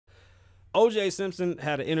J Simpson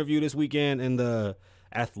had an interview this weekend in the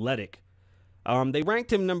Athletic. They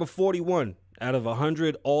ranked him number 41 out of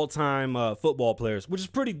 100 all-time football players, which is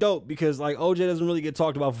pretty dope because like OJ doesn't really get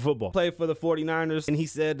talked about for football. Played for the 49ers, and he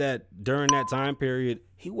said that during that time period,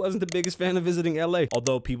 he wasn't the biggest fan of visiting LA.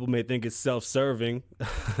 Although people may think it's self-serving,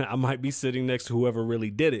 I might be sitting next to whoever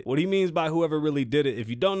really did it. What he means by whoever really did it, if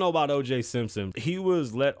you don't know about OJ Simpson, he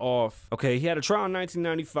was let off. Okay, he had a trial in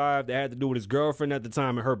 1995 that had to do with his girlfriend at the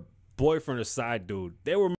time and her boyfriend or side dude.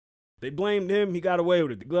 They blamed him. He got away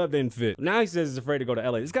with it. The glove didn't fit. Now he says he's afraid to go to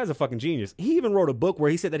LA. This guy's a fucking genius. He even wrote a book where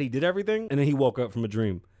he said that he did everything and then he woke up from a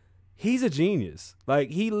dream. He's a genius. Like,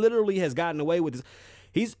 he literally has gotten away with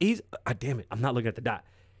this. Damn it, I'm not looking at the dot.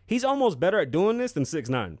 He's almost better at doing this than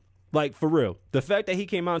 6ix9ine. Like, for real. The fact that he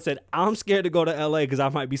came out and said, I'm scared to go to LA because I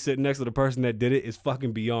might be sitting next to the person that did it is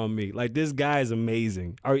fucking beyond me. Like, this guy is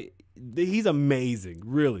amazing. He's amazing,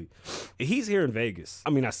 really. He's here in Vegas. I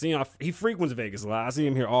mean, I see him. He frequents Vegas a lot. I see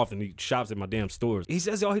him here often. He shops at my damn stores. He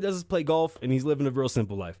says all he does is play golf, and he's living a real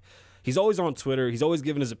simple life. He's always on Twitter. He's always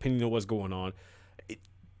giving his opinion on what's going on.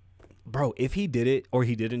 Bro, if he did it or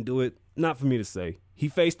he didn't do it, not for me to say. He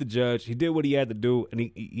faced the judge. He did what he had to do, and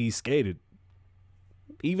he skated.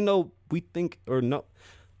 Even though we think, or no,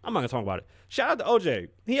 I'm not gonna talk about it. Shout out to OJ.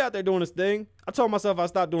 He out there doing his thing. I told myself I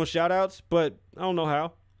stopped doing shout outs, but I don't know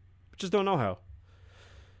how. Just don't know how.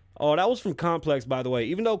 Oh, that was from Complex, by the way.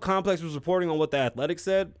 Even though Complex was reporting on what the Athletic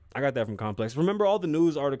said, I got that from Complex. Remember all the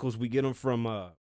news articles we get them from